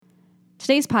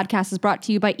Today's podcast is brought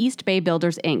to you by East Bay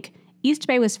Builders, Inc. East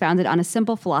Bay was founded on a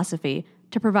simple philosophy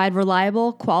to provide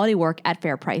reliable, quality work at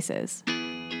fair prices.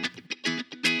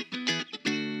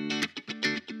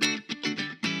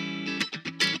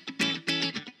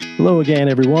 Hello again,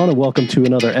 everyone, and welcome to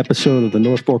another episode of the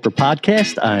North Forker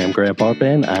Podcast. I am Grant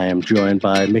Barpan. I am joined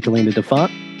by Michelina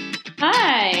DeFont.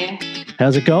 Hi.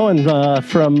 How's it going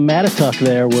from Mattituck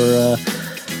there? We're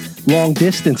long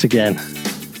distance again.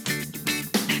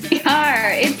 We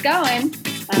are. It's going.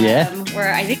 Yeah.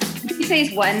 I think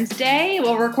today's Wednesday.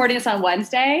 Well, we're recording this on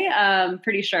Wednesday.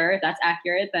 Pretty sure if that's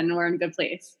accurate, then we're in a good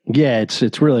place. Yeah,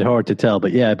 it's really hard to tell.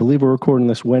 But yeah, I believe we're recording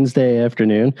this Wednesday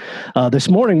afternoon. This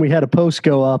morning, we had a post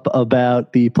go up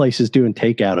about the places doing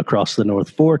takeout across the North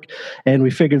Fork. And we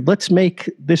figured, let's make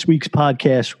this week's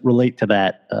podcast relate to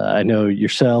that. I know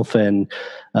yourself and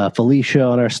Felicia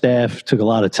on our staff took a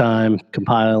lot of time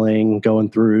compiling, going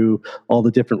through all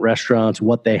the different restaurants,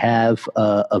 what they have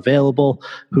available,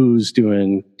 who's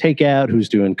doing takeout, who's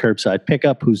doing curbside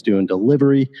pickup, who's doing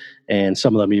delivery, and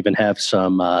some of them even have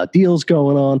some deals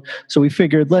going on. So we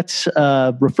figured let's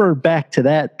refer back to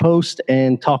that post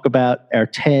and talk about our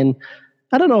 10,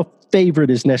 I don't know if favorite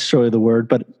is necessarily the word,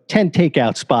 but 10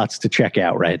 takeout spots to check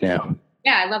out right now.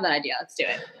 Yeah, I love that idea. Let's do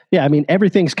it. Yeah, I mean,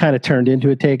 everything's kind of turned into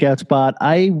a takeout spot.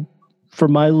 For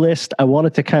my list, I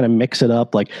wanted to kind of mix it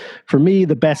up. Like, for me,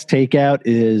 the best takeout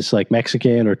is like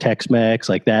Mexican or Tex-Mex,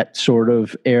 like that sort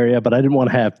of area. But I didn't want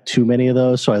to have too many of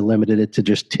those, so I limited it to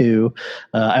just two.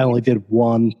 I only did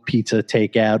one pizza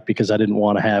takeout because I didn't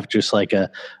want to have just like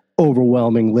a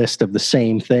overwhelming list of the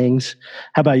same things.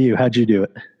 How about you? How'd you do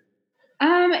it?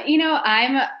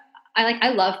 I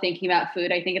love thinking about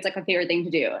food. I think it's like my favorite thing to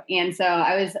do. And so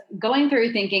I was going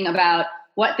through thinking about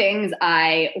what things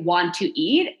I want to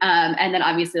eat. And then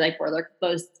obviously like where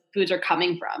those foods are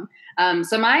coming from.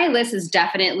 So my list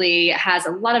has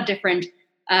a lot of different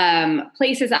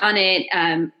places on it.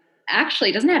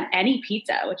 Actually doesn't have any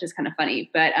pizza, which is kind of funny,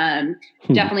 but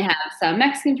definitely have some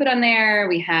Mexican food on there.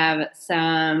 We have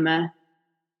some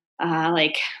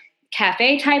like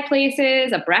cafe type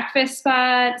places, a breakfast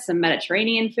spot, some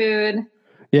Mediterranean food.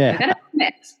 Yeah. I got a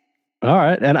mix. All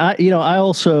right. And I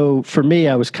also, for me,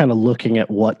 I was kind of looking at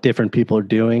what different people are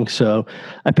doing. So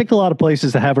I picked a lot of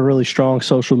places that have a really strong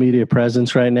social media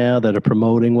presence right now that are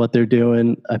promoting what they're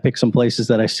doing. I picked some places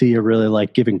that I see are really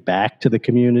like giving back to the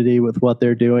community with what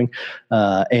they're doing.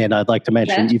 And I'd like to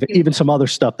mention even some other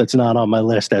stuff that's not on my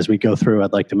list as we go through.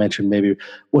 I'd like to mention maybe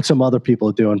what some other people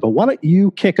are doing. But why don't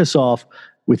you kick us off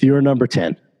with your number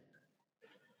 10?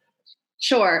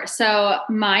 Sure. So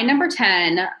my number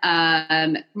 10,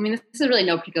 this is really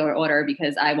no particular order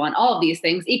because I want all of these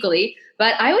things equally,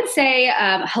 but I would say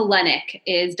Hellenic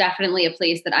is definitely a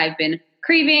place that I've been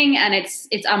craving, and it's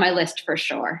on my list for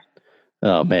sure.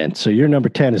 Oh, man. So your number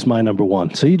 10 is my number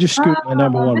 1. So you just scooped my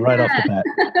number 1 right off the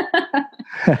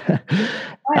bat.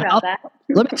 Sorry about that.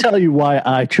 Let me tell you why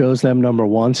I chose them number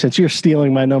 1. Since you're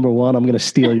stealing my number 1, I'm going to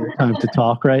steal your time to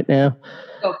talk right now.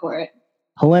 Go for it.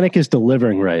 Hellenic is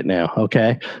delivering right now,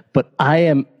 okay? But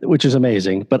which is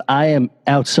amazing, but I am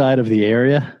outside of the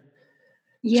area.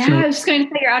 Yeah, so, I was just going to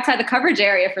say you're outside the coverage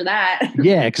area for that.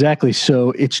 Yeah, exactly.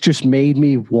 So it's just made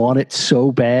me want it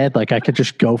so bad. Like I could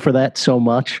just go for that so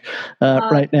much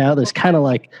right now. There's kind of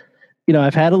like,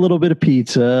 I've had a little bit of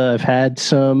pizza. I've had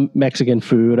some Mexican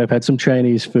food. I've had some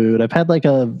Chinese food. I've had like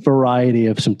a variety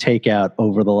of some takeout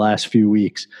over the last few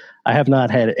weeks. I have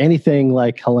not had anything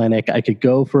like Hellenic. I could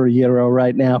go for a gyro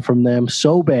right now from them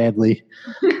so badly.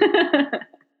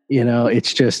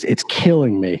 It's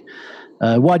killing me.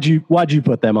 Why'd you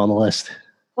put them on the list?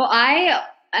 Well,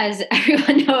 as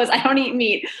everyone knows, I don't eat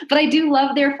meat, but I do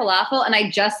love their falafel. And I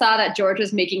just saw that George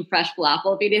was making fresh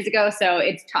falafel a few days ago. So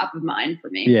it's top of mind for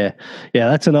me. Yeah.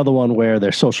 That's another one where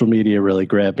their social media really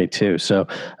grabbed me too. So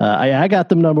I got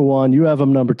them number 1. You have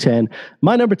them number 10.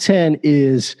 My number 10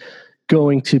 is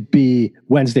going to be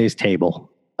Wednesday's Table.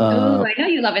 I know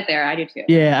you love it there. I do too.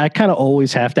 Yeah, I kind of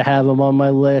always have to have them on my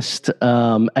list.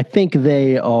 I think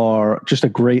they are just a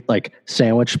great like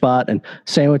sandwich spot, and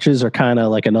sandwiches are kind of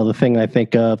like another thing I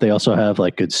think of. They also have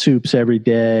like good soups every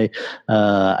day.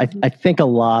 I think a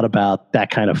lot about that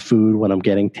kind of food when I'm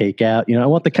getting takeout. I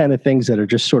want the kind of things that are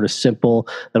just sort of simple.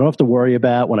 I don't have to worry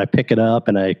about when I pick it up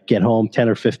and I get home 10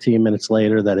 or 15 minutes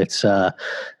later that it's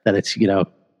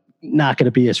not going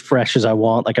to be as fresh as I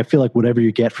want. Like I feel like whatever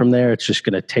you get from there, it's just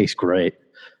going to taste great.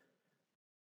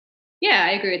 Yeah,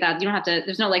 I agree with that. You don't have to,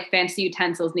 there's no like fancy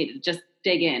utensils needed. Just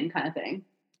dig in kind of thing.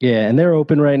 Yeah. And they're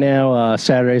open right now,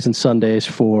 Saturdays and Sundays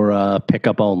for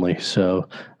pickup only. So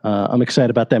I'm excited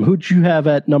about them. Who'd you have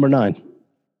at number 9?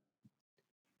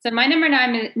 So my number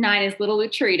nine is Little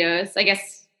Lucharitos. I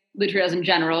guess Lucharitos in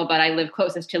general, but I live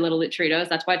closest to Little Lucharitos.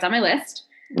 That's why it's on my list.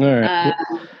 All right.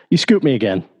 You scooped me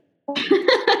again.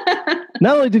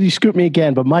 Not only did you scoop me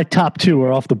again, but my top two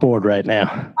are off the board right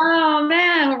now. Oh,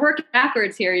 man. We're working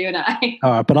backwards here, you and I.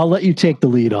 All right, but I'll let you take the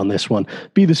lead on this one.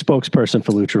 Be the spokesperson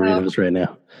for Lucharitos right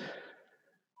now.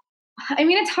 I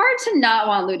mean, it's hard to not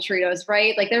want Lucharitos,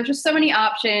 right? Like, there's just so many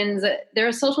options.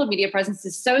 Their social media presence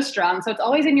is so strong, so it's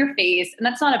always in your face, and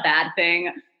that's not a bad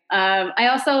thing. I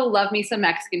also love me some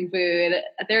Mexican food.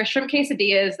 There are shrimp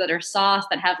quesadillas that are sauce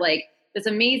that have like this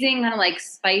amazing kind of like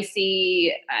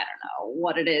spicy, I don't know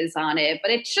what it is on it,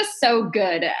 but it's just so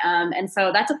good. And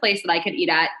so that's a place that I could eat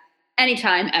at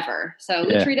anytime ever. So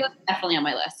Lucharitos definitely on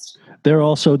my list. They're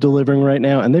also delivering right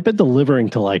now, and they've been delivering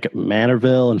to like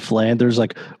Manorville and Flanders,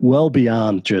 like well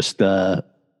beyond just the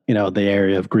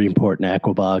area of Greenport and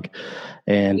Aquabog.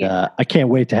 And I can't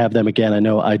wait to have them again. I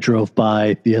know I drove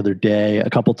by the other day. A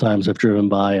couple times I've driven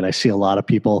by, and I see a lot of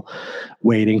people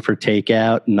waiting for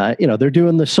takeout. And they're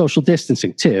doing the social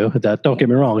distancing too. Don't get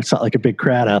me wrong; it's not like a big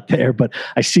crowd out there, but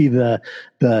I see the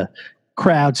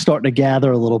crowd starting to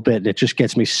gather a little bit, and it just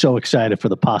gets me so excited for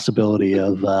the possibility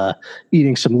of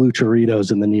eating some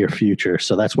Lucharitos in the near future.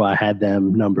 So that's why I had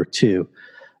them number 2.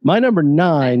 My number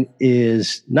 9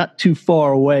 is not too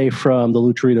far away from the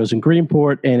Lucharitos in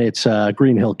Greenport, and it's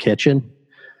Green Hill Kitchen.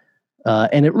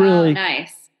 And it really,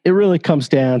 nice. It really comes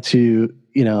down to,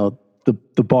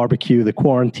 the barbecue, the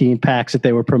quarantine packs that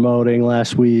they were promoting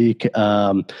last week.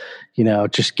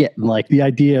 Just getting like the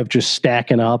idea of just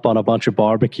stacking up on a bunch of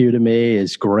barbecue to me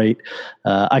is great.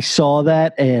 I saw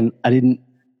that, and I didn't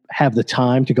have the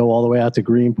time to go all the way out to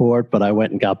Greenport, but I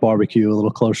went and got barbecue a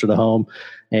little closer to home,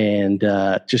 and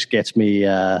just gets me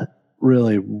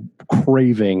really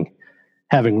craving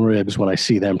having ribs when I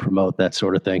see them promote that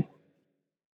sort of thing.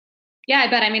 Yeah, I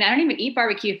bet. I mean, I don't even eat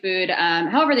barbecue food.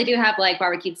 However, they do have like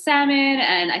barbecued salmon,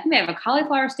 and I think they have a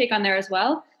cauliflower steak on there as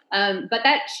well. But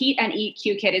that Heat and Eat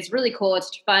Q kit is really cool. It's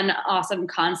a fun, awesome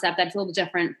concept that's a little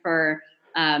different for,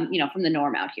 from the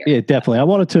norm out here. Yeah, definitely. I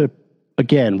wanted to,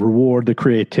 again, reward the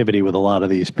creativity with a lot of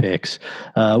these picks.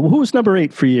 Who's number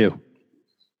 8 for you?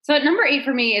 So at number 8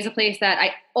 for me is a place that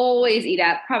I always eat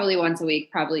at, probably once a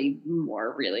week, probably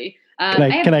more, really.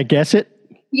 Can I guess it?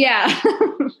 Yeah.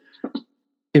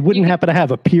 It wouldn't happen to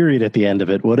have a period at the end of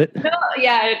it, would it? No,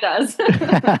 yeah, it does.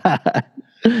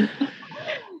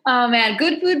 Oh, man.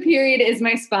 Good Food Period is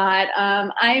my spot.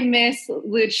 I miss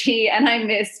Lucci, and I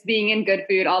miss being in Good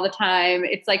Food all the time.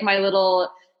 It's like my little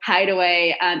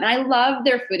hideaway. And I love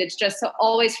their food. It's just so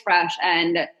always fresh,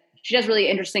 and she does really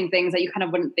interesting things that you kind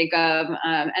of wouldn't think of.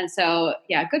 And so,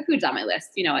 yeah, Good Food's on my list.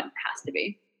 It has to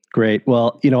be. Great.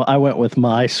 Well, I went with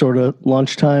my sort of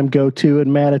lunchtime go-to in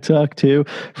Mattituck too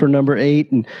for number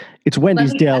 8, and it's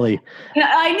Wendy's Deli.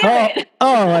 I knew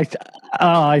it.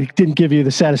 I didn't give you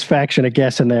the satisfaction of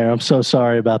guessing there. I'm so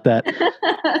sorry about that.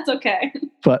 That's okay.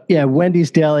 But yeah,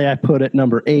 Wendy's Deli I put at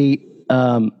number 8.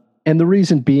 And the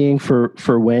reason being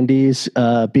for Wendy's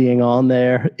being on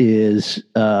there is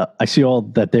I see all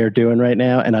that they're doing right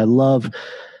now, and I love.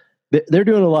 They're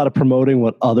doing a lot of promoting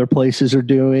what other places are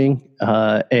doing,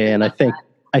 and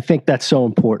I think that's so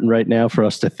important right now for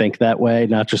us to think that way,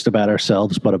 not just about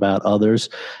ourselves, but about others.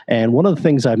 And one of the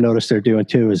things I've noticed they're doing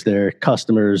too is their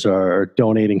customers are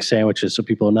donating sandwiches. So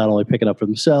people are not only picking up for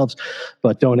themselves,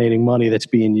 but donating money that's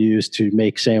being used to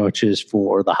make sandwiches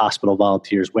for the hospital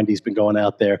volunteers. Wendy's been going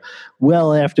out there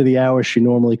well after the hours she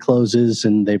normally closes,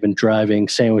 and they've been driving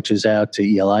sandwiches out to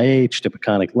ELIH, to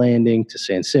Peconic Landing, to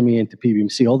San Simeon, to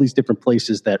PBMC, all these different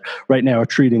places that right now are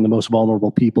treating the most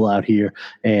vulnerable people out here.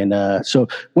 And so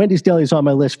Wendy's Deli is on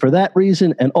my list for that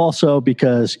reason, and also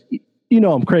because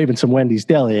I'm craving some Wendy's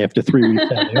Deli after 3 weeks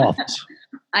out of the office.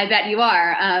 I bet you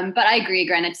are. But I agree,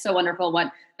 Grant. It's so wonderful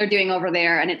what they're doing over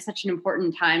there, and it's such an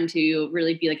important time to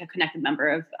really be like a connected member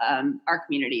of our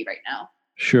community right now.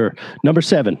 Sure. Number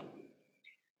 7.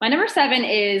 My number 7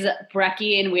 is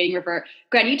Brekkie in Wading River.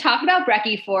 Grant, you talked about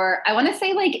Brekkie for, I want to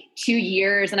say like 2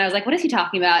 years, and I was like, what is he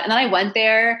talking about? And then I went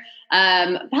there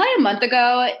probably a month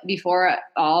ago before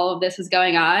all of this was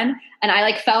going on, and I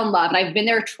like fell in love, and I've been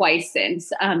there twice since.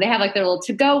 They have like their little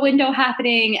to-go window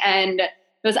happening, and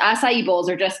those acai bowls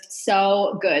are just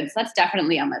so good. So that's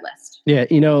definitely on my list. Yeah,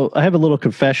 I have a little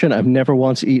confession. I've never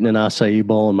once eaten an acai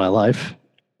bowl in my life.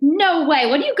 No way.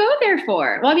 What do you go there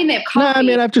for? Well, I mean, they have No, coffee. I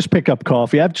mean, I've just picked up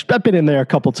coffee. I've been in there a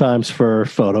couple times for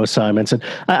photo assignments, and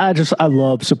I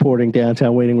love supporting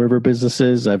downtown Wading River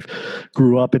businesses. I've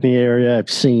grew up in the area. I've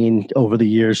seen over the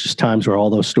years just times where all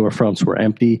those storefronts were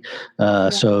empty.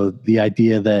 So the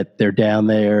idea that they're down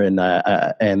there and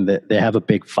that they have a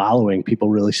big following, people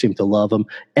really seem to love them.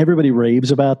 Everybody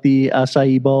raves about the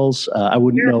acai bowls. I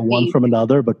wouldn't know one from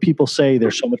another, but people say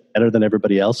they're so much better than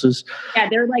everybody else's. Yeah,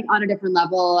 they're like on a different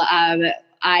level.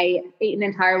 I ate an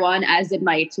entire one, as did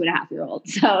my 2.5-year-old.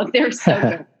 So they're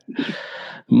so good.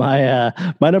 My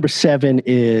number 7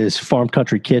 is Farm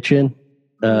Country Kitchen.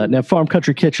 Now, Farm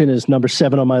Country Kitchen is number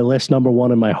 7 on my list, number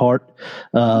 1 in my heart.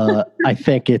 I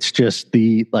think it's just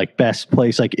the best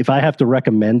place. Like if I have to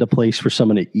recommend a place for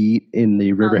someone to eat in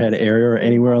the Riverhead area or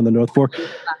anywhere on the North Fork,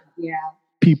 yeah,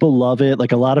 people love it.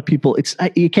 Like a lot of people,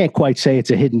 you can't quite say it's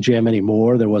a hidden gem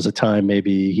anymore. There was a time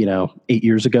maybe 8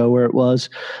 years ago where it was,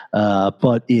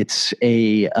 but it's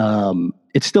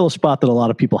still a spot that a lot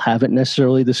of people haven't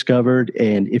necessarily discovered.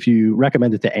 And if you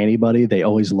recommend it to anybody, they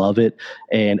always love it.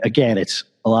 And again, it's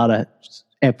a lot of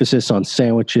emphasis on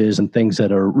sandwiches and things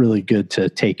that are really good to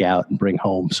take out and bring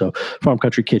home. So Farm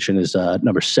Country Kitchen is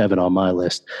number 7 on my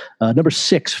list. Number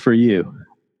 6 for you.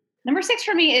 Number 6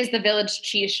 for me is the Village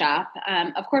Cheese Shop.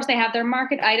 Of course, they have their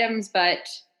market items, but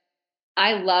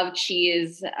I love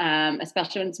cheese,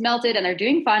 especially when it's melted, and they're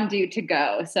doing fondue to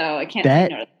go. So I can't say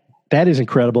no to that. That is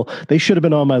incredible. They should have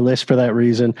been on my list for that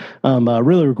reason.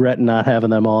 Really regretting not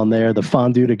having them on there. The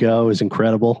fondue to go is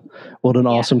incredible. What an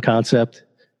awesome concept.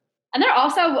 And they're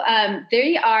also,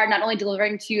 they are not only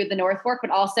delivering to the North Fork,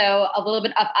 but also a little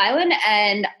bit up island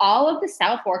and all of the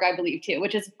South Fork, I believe, too,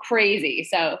 which is crazy.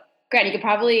 So, Grant, you could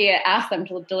probably ask them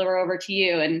to deliver over to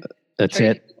you, and that's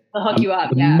it. They'll hook you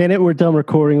up. The minute we're done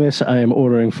recording this, I am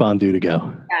ordering fondue to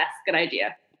go. Yes, good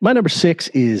idea. My number 6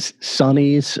 is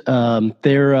Sonny's.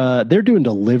 They're doing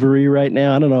delivery right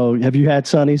now. I don't know. Have you had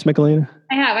Sonny's, Michelina?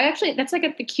 I have. That's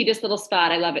like the cutest little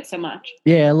spot. I love it so much.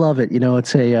 Yeah, I love it.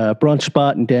 It's a brunch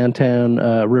spot in downtown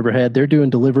Riverhead. They're doing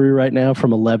delivery right now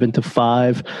from 11 to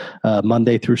 5,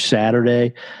 Monday through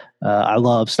Saturday. I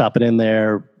love stopping in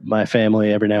there. My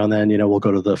family, every now and then, we'll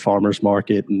go to the farmer's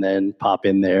market and then pop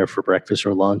in there for breakfast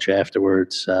or lunch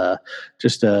afterwards.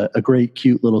 Just a great,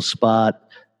 cute little spot.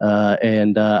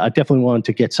 And I definitely wanted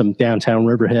to get some downtown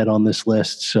Riverhead on this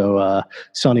list. So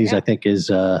Sonny's, I think, is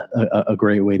a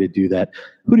great way to do that.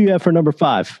 Who do you have for number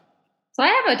 5? So I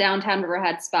have a downtown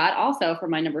Riverhead spot also for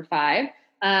my number 5.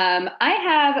 I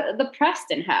have the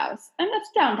Preston House, and that's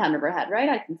downtown Riverhead, right?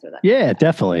 I consider that. Yeah,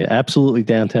 definitely. Absolutely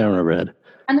downtown Riverhead.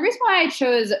 And the reason why I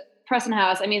chose Preston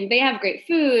House, I mean, they have great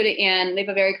food and they have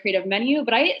a very creative menu,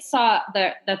 but I saw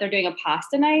that they're doing a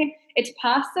pasta night. It's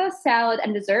pasta, salad,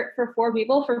 and dessert for 4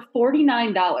 people for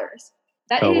 $49.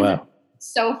 That is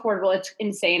so affordable. It's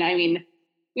insane. I mean,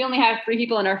 we only have 3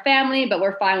 people in our family, but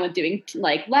we're fine with doing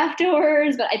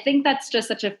leftovers. But I think that's just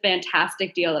such a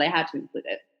fantastic deal that I had to include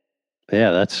it.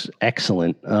 Yeah, that's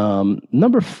excellent.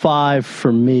 Number 5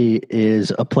 for me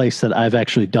is a place that I've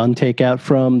actually done takeout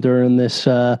from during this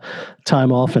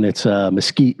time off, and it's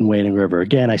Mesquite and Wading River.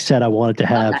 Again, I said I wanted to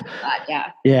have,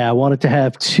 I wanted to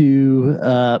have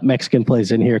 2 Mexican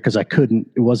places in here because I couldn't.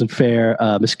 It wasn't fair.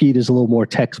 Mesquite is a little more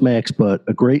Tex-Mex, but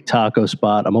a great taco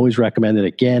spot. I'm always recommending it.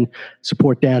 Again,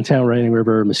 support downtown Wading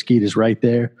River. Mesquite is right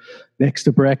there next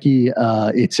to Brecky.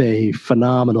 It's a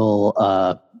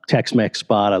phenomenal Tex-Mex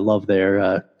spot. I love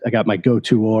I got my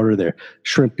go-to order, their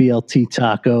shrimp BLT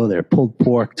taco, their pulled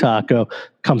pork taco.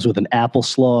 Comes with an apple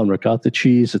slaw and ricotta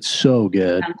cheese. It's so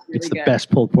good. It's the best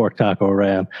pulled pork taco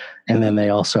around. And then they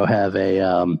also have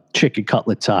a chicken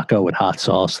cutlet taco with hot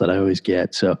sauce that I always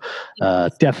get. So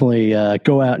definitely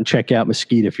go out and check out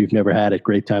Mesquite if you've never had it.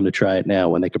 Great time to try it now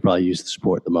when they could probably use the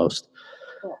support the most.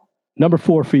 Cool. Number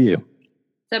 4 for you.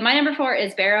 So my number 4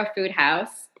 is Barrow Food House.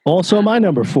 Also my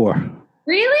number 4.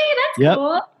 Really? That's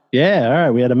cool. Yeah, all right.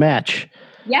 We had a match.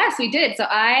 Yes, we did. So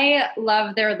I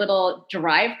love their little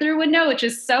drive-through window, which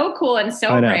is so cool and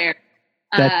so rare.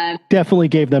 That definitely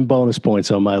gave them bonus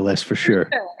points on my list for sure.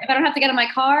 If I don't have to get in my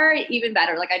car, even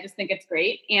better. I just think it's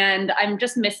great. And I'm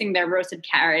just missing their roasted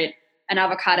carrot and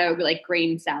avocado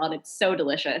grain salad. It's so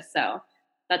delicious. So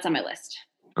that's on my list.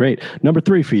 Great. Number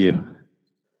 3 for you.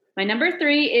 My number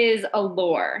 3 is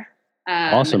Allure.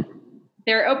 Awesome.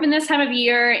 They're open this time of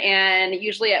year, and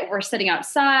usually we're sitting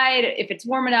outside if it's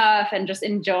warm enough and just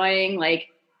enjoying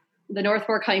the North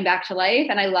Fork coming back to life.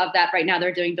 And I love that right now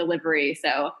they're doing delivery.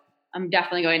 So I'm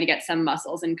definitely going to get some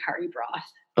mussels and curry broth.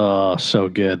 Oh, so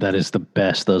good. That is the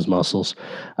best, those mussels.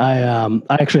 I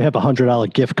actually have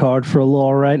 $100 gift card for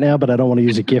Allure right now, but I don't want to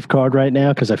use a gift card right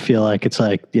now because I feel like it's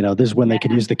like, this is when they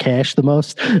could use the cash the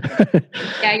most.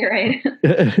 Yeah, you're right.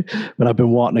 But I've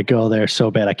been wanting to go there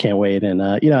so bad. I can't wait. And,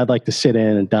 I'd like to sit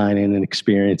in and dine in and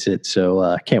experience it. So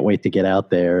I can't wait to get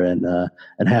out there and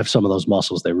have some of those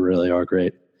mussels. They really are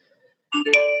great.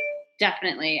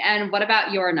 Definitely. And what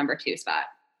about your number 2 spot?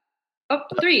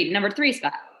 Number 3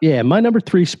 spot. Yeah, my number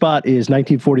 3 spot is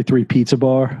 1943 Pizza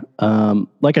Bar.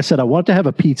 Like I said, I wanted to have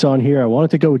a pizza on here. I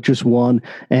wanted to go with just one.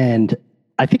 And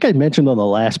I think I mentioned on the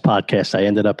last podcast, I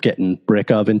ended up getting brick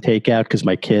oven takeout because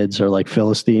my kids are like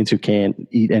Philistines who can't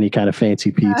eat any kind of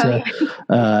fancy pizza.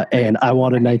 And I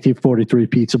wanted 1943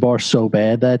 Pizza Bar so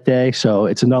bad that day. So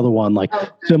it's another one like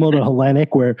similar to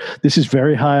Hellenic, where this is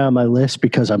very high on my list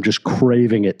because I'm just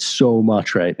craving it so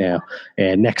much right now.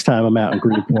 And next time I'm out in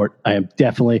Greenport,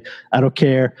 I don't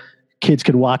care. Kids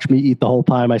can watch me eat the whole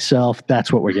pie myself.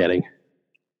 That's what we're getting.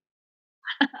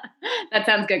 That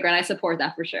sounds good, Grant. I support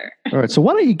that for sure. All right. So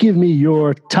why don't you give me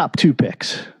your top 2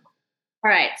 picks?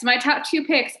 All right. So my top 2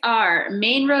 picks are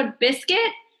Main Road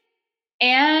Biscuit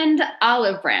and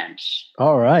Olive Branch.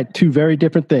 All right. 2 very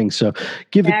different things. So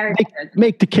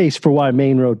make the case for why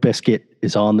Main Road Biscuit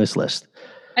is on this list.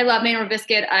 I love Main Road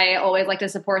Biscuit. I always like to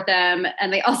support them.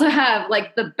 And they also have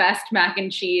like the best mac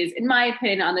and cheese, in my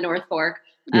opinion, on the North Fork.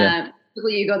 Yeah.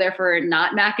 Typically you go there for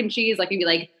not mac and cheese, like maybe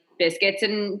like biscuits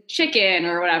and chicken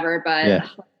or whatever, but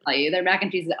I'll tell you, their mac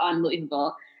and cheese is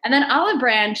unbelievable. And then Olive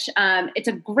Branch, it's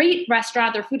a great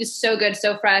restaurant. Their food is so good,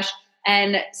 so fresh.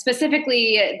 And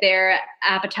specifically their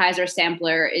appetizer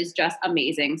sampler is just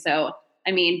amazing. So,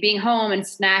 I mean, being home and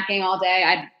snacking all day,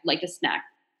 I'd like to snack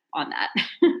on that.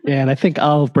 Yeah, and I think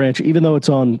Olive Branch, even though it's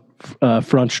on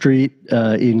Front Street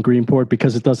in Greenport,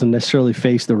 because it doesn't necessarily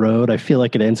face the road, I feel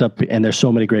like it ends up, and there's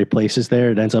so many great places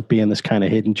there, it ends up being this kind of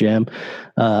hidden gem.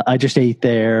 I just ate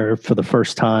there for the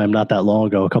first time not that long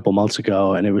ago, a couple months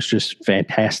ago, and it was just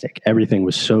fantastic. Everything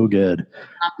was so good.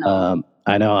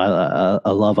 I know.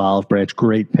 I love Olive Branch.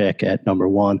 Great pick at number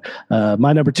 1.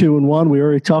 My number 2 and 1, we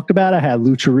already talked about. I had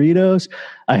Lucharitos.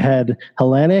 I had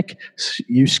Hellenic.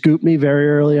 You scooped me very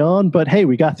early on, but hey,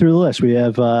 we got through the list. We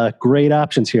have great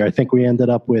options here. I think we ended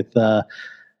up with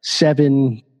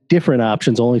 7 different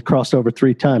options, only crossed over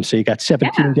 3 times. So you got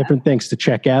 17 different things to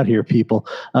check out here, people.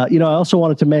 I also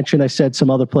wanted to mention, I said some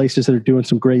other places that are doing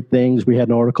some great things. We had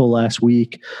an article last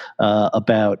week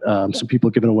about some people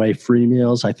giving away free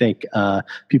meals. I think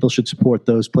people should support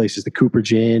those places. The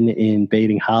Cooperage Inn in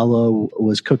Baiting Hollow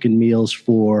was cooking meals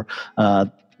for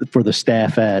the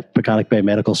staff at Peconic Bay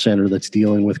Medical Center that's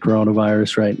dealing with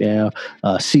coronavirus right now.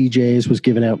 CJ's was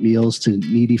giving out meals to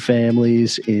needy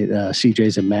families,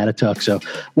 CJ's in Mattituck. So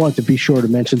wanted to be sure to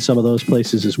mention some of those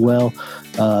places as well.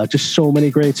 Just so many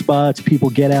great spots.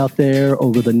 People get out there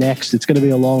over it's going to be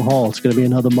a long haul. It's going to be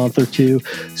another month or 2.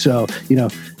 So,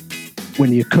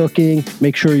 when you're cooking,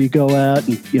 make sure you go out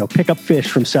and pick up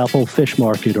fish from South Old Fish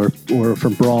Market or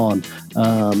from Braun.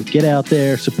 Get out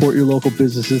there, support your local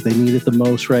businesses. They need it the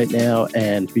most right now,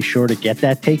 and be sure to get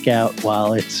that takeout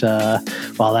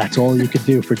while that's all you could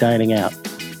do for dining out.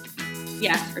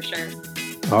 Yeah, for sure.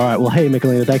 All right. Well, hey,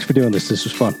 Michelina, thanks for doing this. This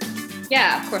was fun.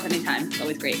 Yeah, of course, anytime. It's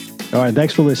always great. All right.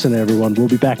 Thanks for listening, everyone. We'll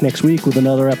be back next week with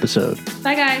another episode.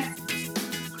 Bye, guys.